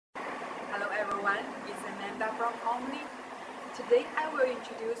everyone, it's Amanda from Omni. Today I will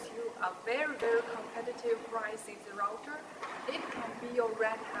introduce you a very competitive pricing router. It can be your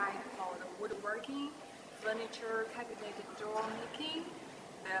red hat for the woodworking, furniture, cabinet door making,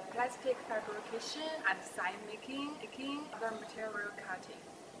 the plastic fabrication and sign making, other material cutting.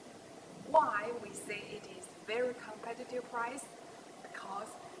 Why we say it is very competitive price? Because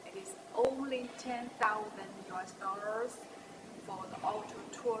it is only $10,000 for the auto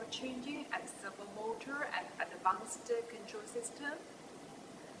tool changing and servo motor and advanced control system.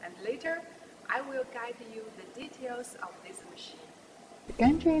 And later, I will guide you the details of this machine. The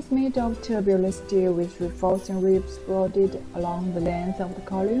gantry is made of tubular steel with reinforcing ribs bolted along the length of the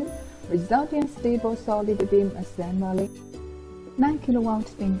column, resulting in stable solid beam assembly. 9kW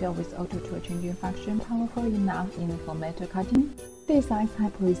spindle with auto tool changing function, powerful enough even for metal cutting. This size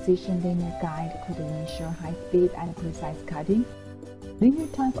high-precision linear guide could ensure high speed and precise cutting. Linear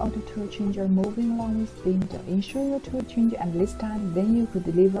type auto tool changer moving along with spindle ensure your tool change at less time than you could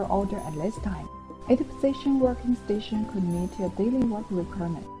deliver order at less time. 8-position working station could meet your daily work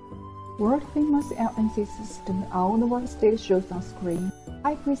requirement. World-famous LNC system, all the work state shows on screen.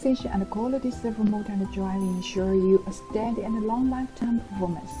 High precision and quality servo motor and drive ensure you a steady and long lifetime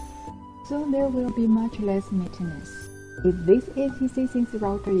performance, so there will be much less maintenance. With this ATC CNC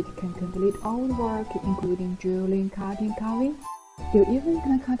router, it can complete all the work, including drilling, cutting, carving. You even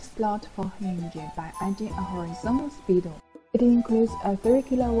can cut slot for hinge by adding a horizontal spindle. It includes a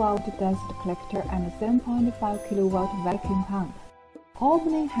 3kW dust collector and a 7.5kW vacuum pump.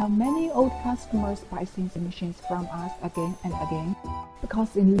 Omni have many old customers buy CNC machines from us again and again because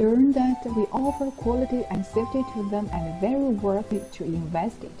they learn that we offer quality and safety to them and very worth it to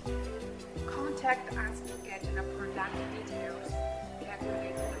invest it. Contact us to get the product details,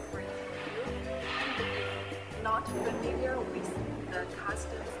 calculate the freight review, and if not familiar with the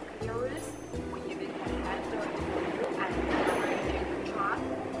customs clearance, we even can handle it for you and arrange the truck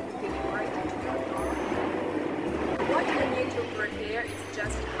to deliver it to your door. What you need to prepare is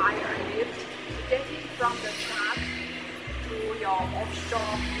just hire a lift to get it from the truck to your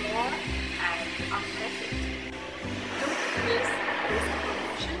offshore floor and unpack it. Don't miss this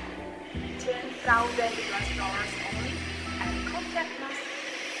promotion, $10,000 only, and contact us